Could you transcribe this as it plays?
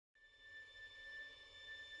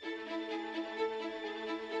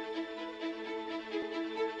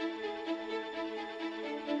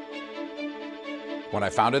When I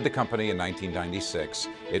founded the company in 1996,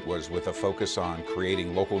 it was with a focus on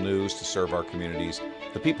creating local news to serve our communities.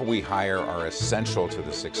 The people we hire are essential to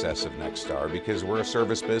the success of Nexstar because we're a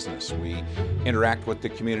service business. We interact with the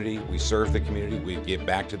community, we serve the community, we give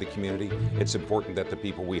back to the community. It's important that the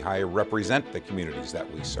people we hire represent the communities that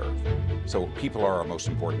we serve. So people are our most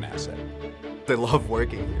important asset. I love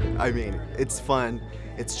working here. I mean, it's fun,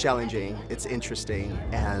 it's challenging, it's interesting,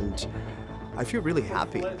 and I feel really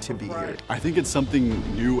happy to be here. I think it's something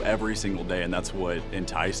new every single day, and that's what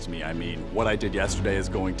enticed me. I mean, what I did yesterday is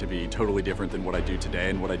going to be totally different than what I do today,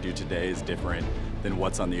 and what I do today is different than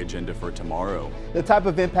what's on the agenda for tomorrow. The type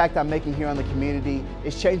of impact I'm making here on the community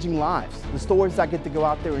is changing lives. The stories I get to go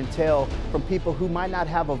out there and tell from people who might not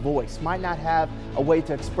have a voice, might not have a way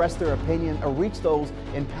to express their opinion or reach those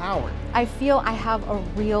in power. I feel I have a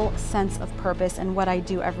real sense of purpose in what I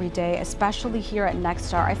do every day, especially here at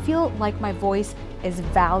Nexstar. I feel like my voice is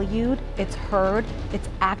valued, it's heard, it's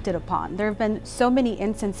acted upon. There have been so many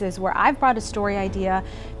instances where I've brought a story idea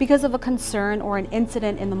because of a concern or an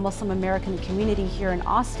incident in the Muslim American community here in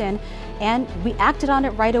Austin, and we acted on it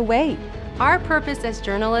right away. Our purpose as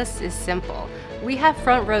journalists is simple. We have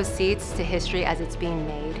front row seats to history as it's being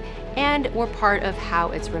made, and we're part of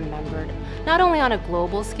how it's remembered, not only on a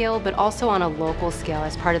global scale, but also on a local scale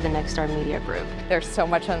as part of the Nexstar Media Group. There's so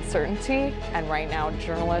much uncertainty, and right now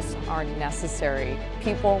journalists are necessary.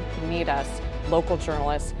 People need us. Local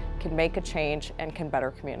journalists can make a change and can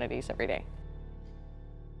better communities every day.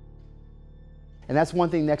 And that's one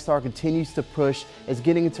thing Nexstar continues to push, is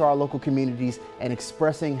getting into our local communities and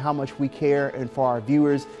expressing how much we care and for our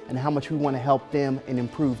viewers and how much we want to help them and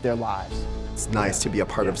improve their lives. It's nice to be a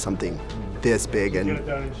part of something this big,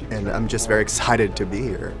 and I'm just very excited to be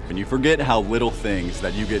here. And you forget how little things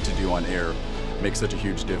that you get to do on air make such a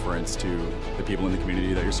huge difference to the people in the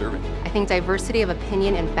community that you're serving. I think diversity of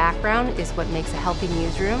opinion and background is what makes a healthy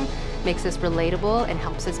newsroom, makes us relatable, and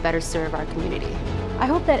helps us better serve our community. I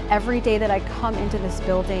hope that every day that I come into this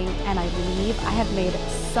building and I leave, I have made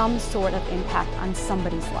some sort of impact on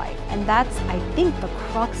somebody's life. And that's, I think, the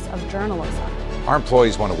crux of journalism. Our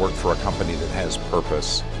employees want to work for a company that has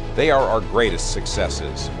purpose. They are our greatest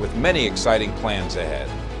successes, with many exciting plans ahead.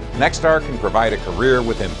 Nexstar can provide a career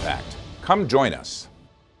with impact. Come join us.